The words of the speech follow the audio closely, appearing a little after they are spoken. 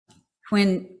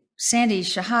When Sandy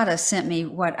Shahada sent me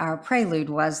what our prelude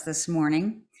was this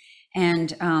morning, and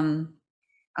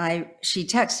she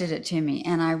texted it to me,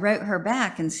 and I wrote her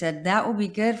back and said, that will be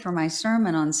good for my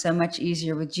sermon on So Much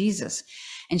Easier with Jesus.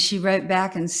 And she wrote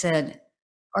back and said,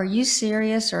 are you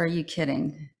serious or are you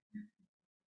kidding?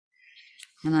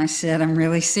 And I said, I'm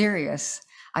really serious.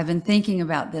 I've been thinking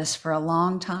about this for a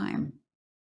long time.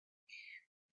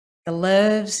 The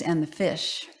loaves and the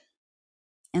fish.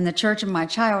 In the church of my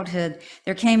childhood,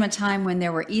 there came a time when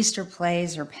there were Easter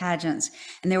plays or pageants,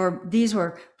 and these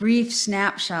were brief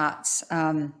snapshots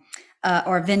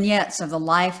or vignettes of the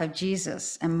life of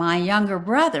Jesus. And my younger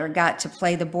brother got to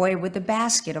play the boy with the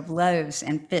basket of loaves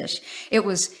and fish.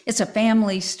 It's a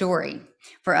family story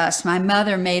for us. My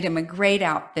mother made him a great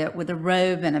outfit with a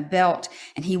robe and a belt,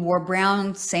 and he wore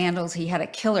brown sandals. He had a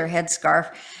killer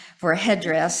headscarf for a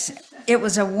headdress. It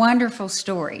was a wonderful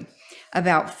story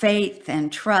about faith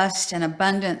and trust and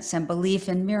abundance and belief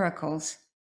in miracles.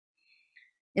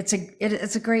 It's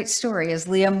a great story. As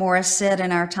Leah Morris said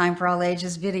in our Time for All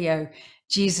Ages video,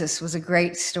 Jesus was a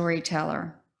great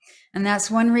storyteller. And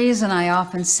that's one reason I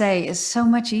often say it's so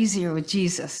much easier with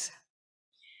Jesus.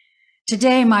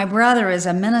 Today, my brother is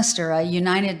a minister, a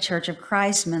United Church of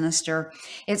Christ minister.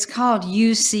 It's called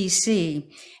UCC.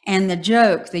 And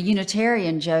the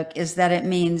Unitarian joke is that it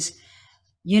means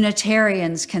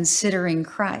Unitarians considering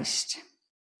Christ.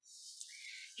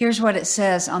 Here's what it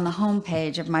says on the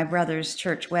homepage of my brother's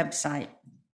church website.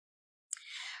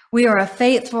 We are a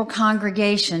faithful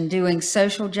congregation doing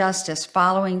social justice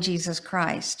following Jesus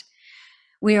Christ.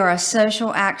 We are a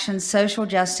social action, social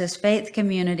justice, faith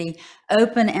community,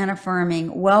 open and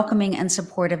affirming, welcoming and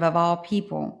supportive of all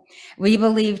people. We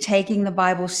believe taking the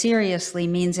Bible seriously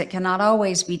means it cannot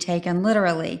always be taken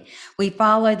literally. We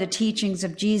follow the teachings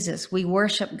of Jesus. We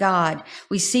worship God.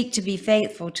 We seek to be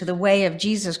faithful to the way of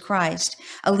Jesus Christ,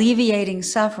 alleviating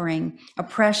suffering,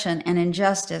 oppression, and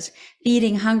injustice,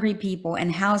 feeding hungry people,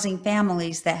 and housing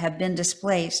families that have been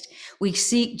displaced. We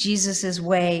seek Jesus's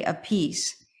way of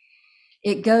peace.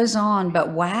 It goes on,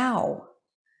 but wow.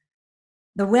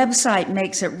 The website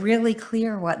makes it really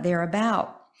clear what they're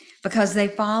about because they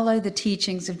follow the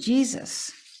teachings of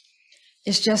Jesus.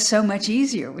 It's just so much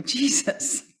easier with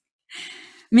Jesus.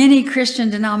 Many Christian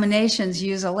denominations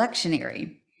use a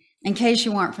lectionary. In case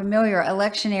you aren't familiar, a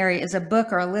lectionary is a book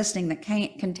or a listing that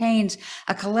contains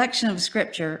a collection of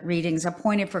scripture readings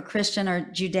appointed for Christian or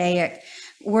Judaic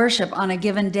worship on a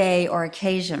given day or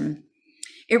occasion.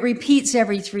 It repeats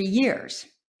every 3 years.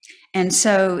 And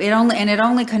so it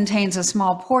only contains a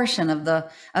small portion of the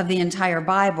entire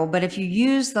Bible. But if you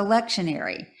use the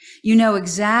lectionary, you know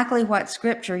exactly what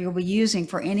scripture you'll be using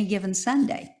for any given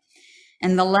Sunday.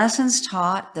 And the lessons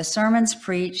taught, the sermons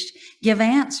preached, give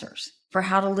answers for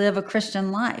how to live a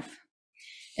Christian life.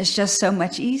 It's just so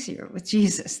much easier with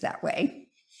Jesus that way.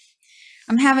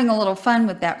 I'm having a little fun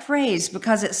with that phrase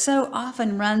because it so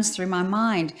often runs through my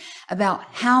mind about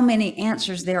how many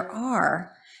answers there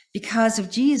are because of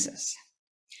Jesus.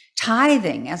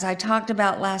 Tithing, as I talked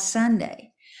about last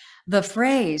Sunday, the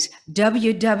phrase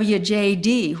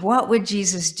WWJD, what would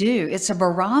Jesus do? It's a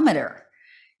barometer,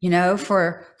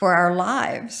 for our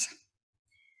lives.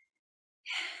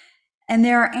 And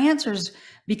there are answers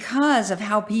because of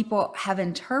how people have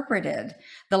interpreted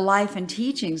the life and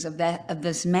teachings of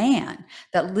this man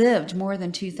that lived more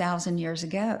than 2,000 years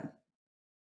ago.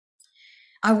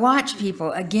 I watch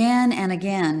people again and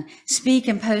again speak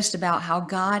and post about how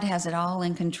God has it all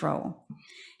in control,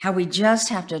 how we just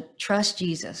have to trust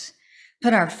Jesus,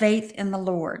 put our faith in the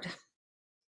Lord.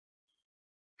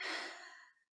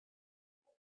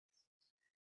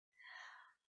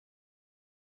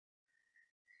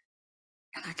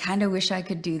 And I kind of wish I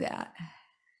could do that.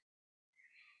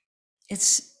 It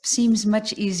seems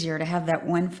much easier to have that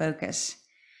one focus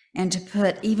and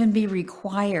to even be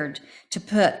required to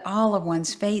put all of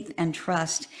one's faith and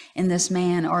trust in this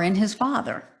man or in his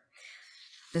father,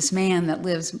 this man that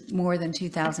lives more than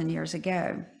 2,000 years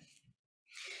ago.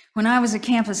 When I was a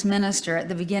campus minister at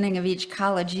the beginning of each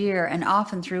college year and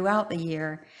often throughout the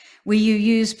year,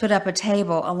 we put up a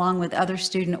table along with other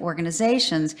student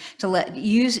organizations to let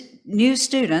new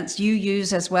students,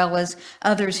 as well as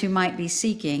others who might be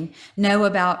seeking, know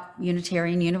about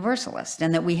Unitarian Universalist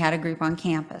and that we had a group on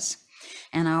campus.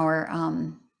 And our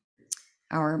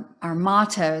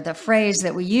motto, the phrase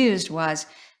that we used was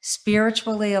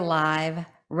spiritually alive,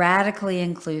 radically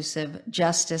inclusive,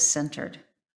 justice-centered.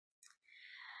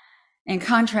 In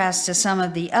contrast to some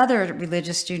of the other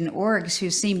religious student orgs who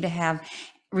seem to have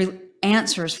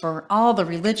answers for all the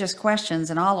religious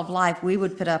questions in all of life, we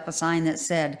would put up a sign that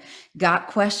said, "Got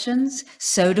questions?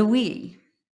 So do we."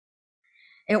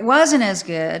 It wasn't as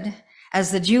good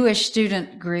as the Jewish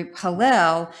student group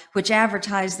Hillel, which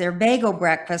advertised their bagel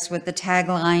breakfast with the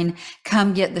tagline,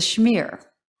 "Come get the schmear,"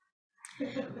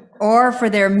 or for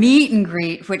their meet and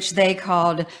greet, which they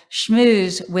called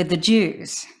Schmooze with the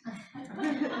Jews.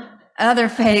 Other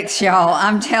faiths, y'all,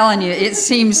 I'm telling you, it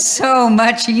seems so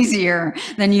much easier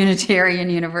than Unitarian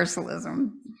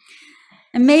Universalism.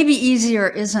 And maybe easier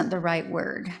isn't the right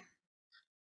word.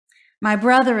 My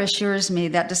brother assures me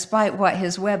that despite what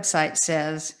his website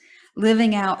says,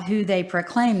 living out who they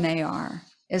proclaim they are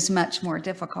is much more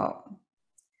difficult.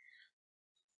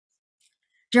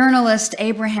 Journalist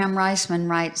Abraham Reisman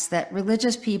writes that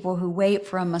religious people who wait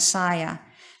for a Messiah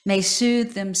may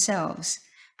soothe themselves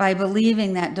by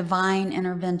believing that divine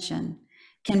intervention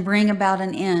can bring about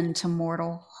an end to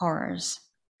mortal horrors,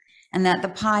 and that the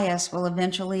pious will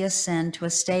eventually ascend to a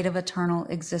state of eternal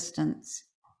existence.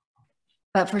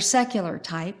 But for secular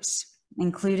types,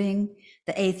 including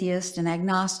the atheist and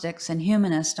agnostics and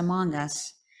humanist among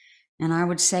us, and I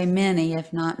would say many,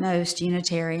 if not most,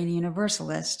 Unitarian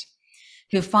Universalists,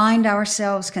 who find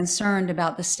ourselves concerned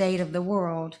about the state of the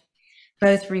world,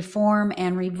 both reform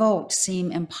and revolt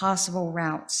seem impossible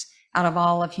routes out of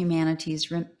all of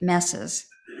humanity's messes.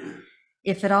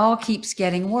 If it all keeps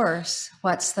getting worse,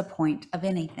 what's the point of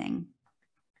anything?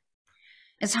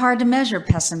 It's hard to measure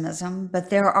pessimism, but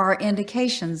there are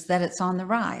indications that it's on the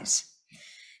rise,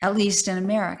 at least in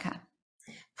America.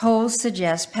 Polls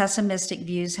suggest pessimistic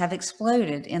views have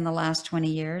exploded in the last 20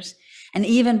 years, and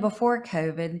even before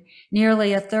COVID,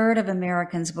 nearly a third of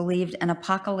Americans believed an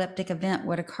apocalyptic event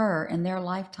would occur in their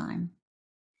lifetime.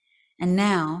 And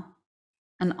now,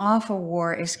 an awful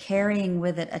war is carrying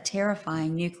with it a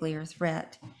terrifying nuclear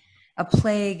threat. A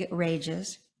plague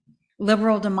rages.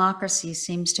 Liberal democracy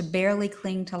seems to barely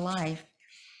cling to life.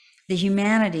 The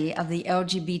humanity of the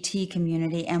LGBT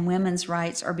community and women's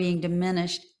rights are being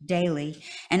diminished daily.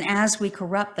 And as we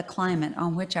corrupt the climate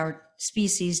on which our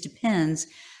species depends,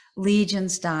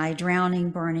 legions die,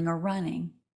 drowning, burning, or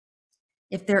running.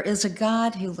 If there is a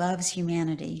God who loves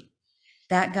humanity,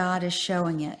 that God is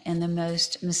showing it in the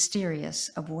most mysterious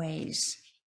of ways.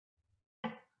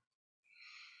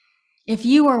 If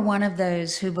you are one of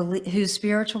those whose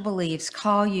spiritual beliefs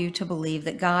call you to believe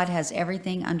that God has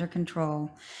everything under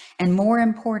control, and more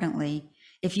importantly,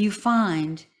 if you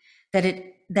find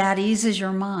that eases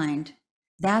your mind,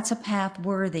 that's a path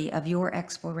worthy of your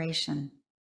exploration.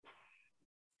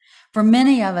 For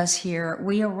many of us here,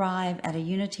 we arrive at a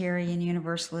Unitarian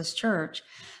Universalist church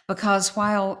because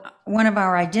while one of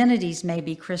our identities may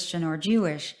be Christian or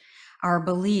Jewish, our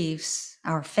beliefs,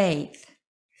 our faith,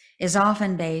 is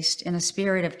often based in a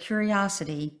spirit of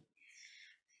curiosity,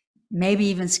 maybe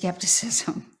even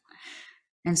skepticism,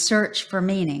 and search for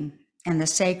meaning and the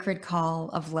sacred call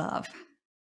of love.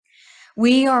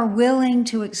 We are willing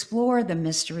to explore the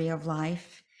mystery of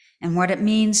life and what it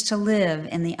means to live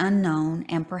in the unknown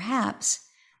and perhaps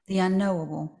the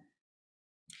unknowable.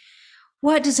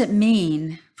 What does it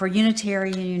mean for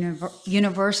Unitarian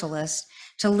Universalists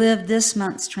to live this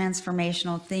month's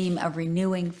transformational theme of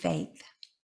renewing faith?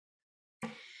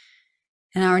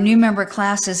 In our new member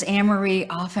classes, Anne-Marie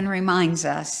often reminds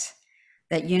us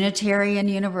that Unitarian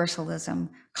Universalism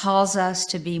calls us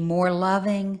to be more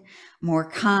loving, more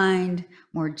kind,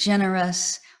 more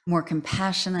generous, more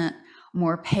compassionate,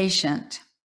 more patient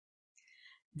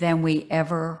than we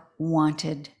ever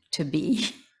wanted to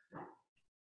be.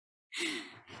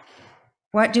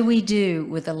 What do we do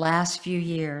with the last few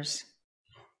years?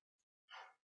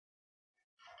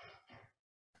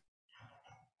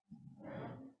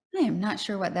 I am not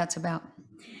sure what that's about.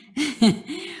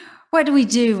 What do we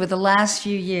do with the last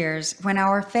few years when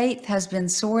our faith has been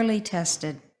sorely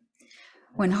tested?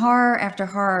 When horror after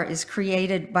horror is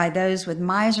created by those with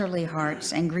miserly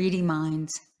hearts and greedy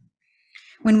minds?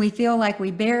 When we feel like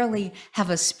we barely have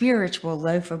a spiritual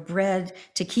loaf of bread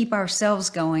to keep ourselves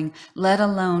going, let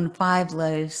alone 5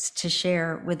 loaves to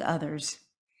share with others?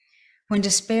 When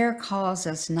despair calls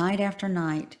us night after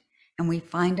night and we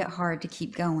find it hard to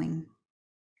keep going?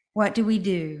 What do we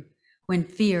do when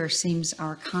fear seems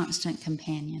our constant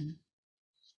companion?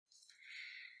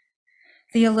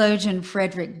 Theologian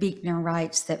Frederick Buechner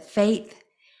writes that faith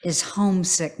is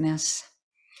homesickness.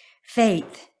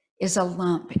 Faith is a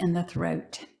lump in the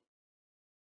throat.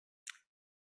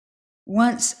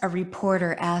 Once a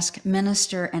reporter asked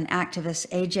minister and activist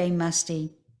A.J.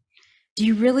 Muste, "Do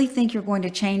you really think you're going to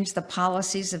change the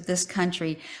policies of this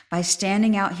country by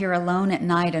standing out here alone at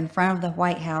night in front of the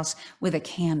White House with a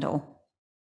candle?"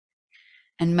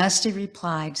 And Muste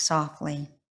replied softly,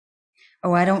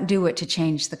 "Oh, I don't do it to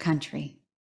change the country.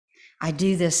 I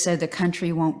do this so the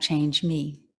country won't change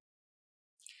me."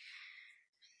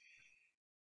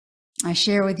 I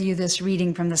share with you this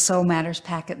reading from the Soul Matters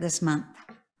packet this month.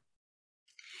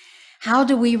 How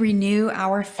do we renew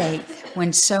our faith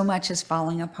when so much is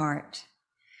falling apart?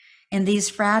 In these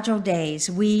fragile days,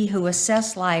 we who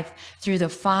assess life through the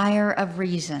fire of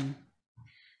reason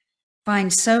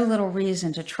find so little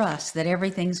reason to trust that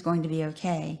everything's going to be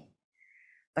okay.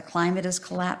 The climate is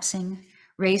collapsing.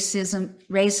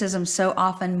 Racism so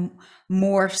often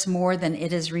morphs more than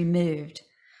it is removed.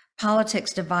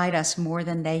 Politics divide us more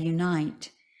than they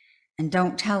unite. And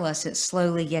don't tell us it's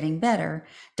slowly getting better.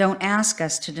 Don't ask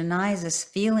us to deny this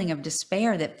feeling of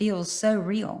despair that feels so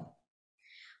real.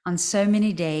 On so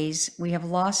many days, we have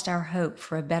lost our hope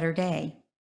for a better day.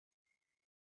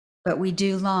 But we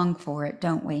do long for it,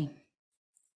 don't we?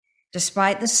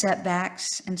 Despite the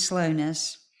setbacks and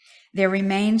slowness, there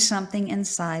remains something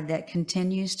inside that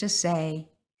continues to say,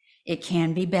 it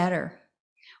can be better.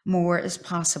 More is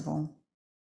possible.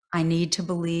 I need to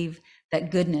believe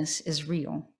that goodness is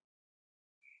real.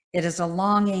 It is a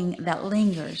longing that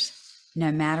lingers no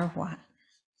matter what.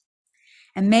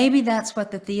 And maybe that's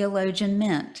what the theologian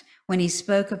meant when he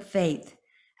spoke of faith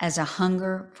as a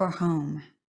hunger for home.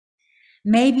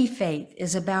 Maybe faith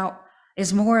is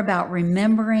more about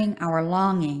remembering our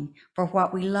longing for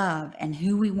what we love and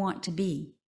who we want to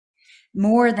be,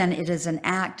 more than it is an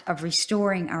act of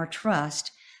restoring our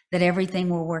trust that everything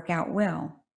will work out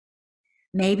well.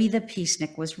 Maybe the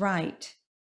peacenik was right.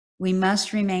 We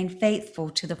must remain faithful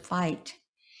to the fight,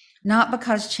 not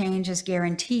because change is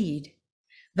guaranteed,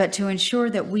 but to ensure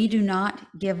that we do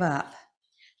not give up,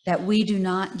 that we do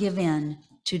not give in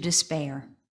to despair.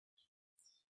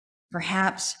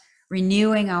 Perhaps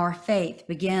renewing our faith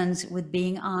begins with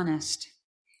being honest,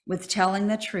 with telling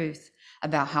the truth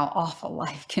about how awful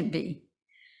life can be.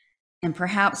 And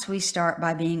perhaps we start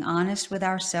by being honest with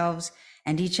ourselves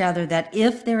and each other that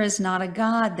if there is not a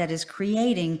God that is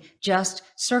creating just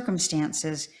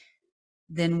circumstances,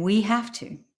 then we have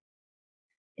to.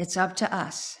 It's up to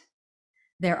us.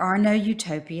 There are no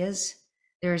utopias.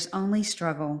 There is only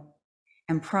struggle,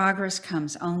 and progress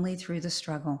comes only through the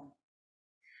struggle.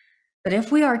 But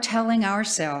if we are telling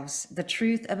ourselves the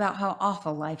truth about how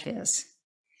awful life is,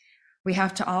 we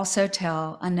have to also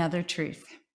tell another truth.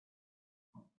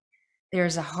 There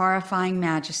is a horrifying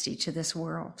majesty to this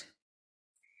world.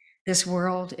 This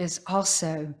world is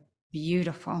also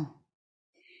beautiful,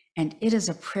 and it is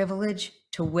a privilege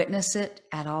to witness it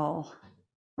at all.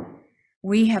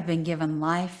 We have been given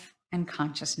life and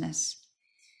consciousness.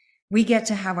 We get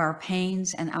to have our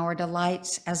pains and our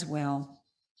delights as well.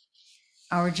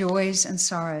 Our joys and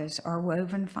sorrows are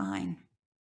woven fine.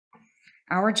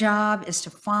 Our job is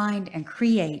to find and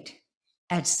create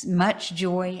as much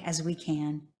joy as we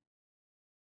can.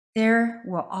 There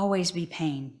will always be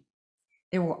pain.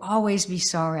 There will always be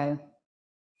sorrow.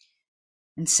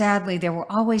 And sadly, there will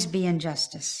always be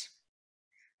injustice.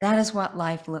 That is what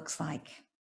life looks like.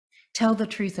 Tell the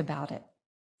truth about it.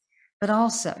 But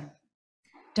also,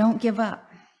 don't give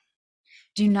up.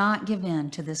 Do not give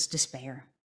in to this despair.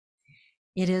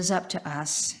 It is up to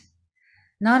us,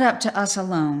 not up to us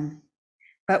alone,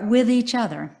 but with each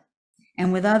other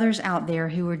and with others out there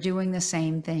who are doing the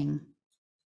same thing.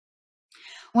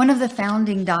 One of the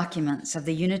founding documents of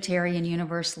the Unitarian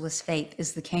Universalist faith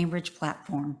is the Cambridge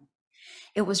Platform.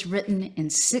 It was written in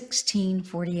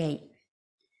 1648,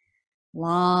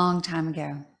 long time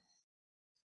ago.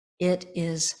 It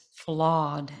is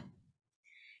flawed,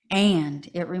 and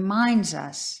it reminds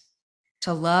us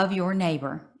to love your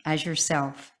neighbor as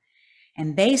yourself.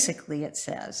 And basically it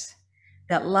says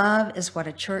that love is what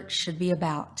a church should be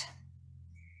about.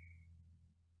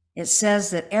 It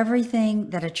says that everything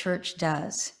that a church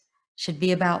does should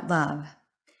be about love,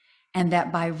 and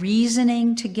that by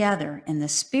reasoning together in the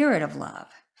spirit of love,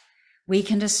 we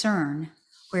can discern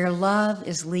where love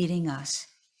is leading us.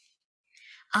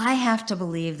 I have to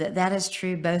believe that that is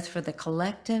true both for the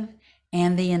collective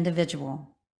and the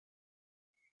individual,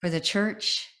 for the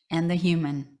church and the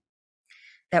human,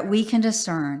 that we can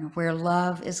discern where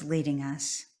love is leading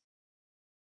us.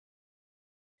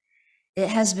 It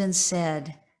has been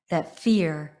said that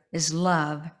fear is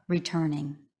love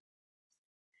returning.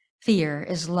 Fear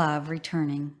is love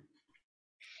returning.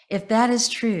 If that is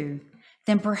true,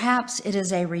 then perhaps it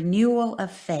is a renewal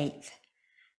of faith,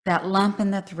 that lump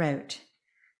in the throat,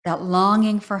 that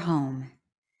longing for home,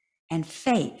 and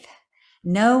faith,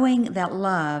 knowing that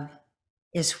love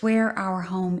is where our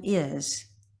home is.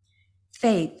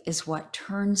 Faith is what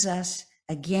turns us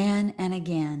again and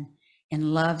again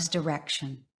in love's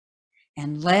direction.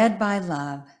 And led by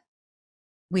love,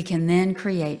 we can then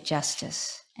create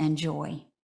justice and joy.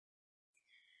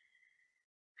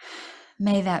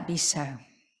 May that be so.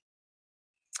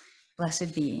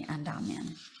 Blessed be and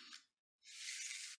amen.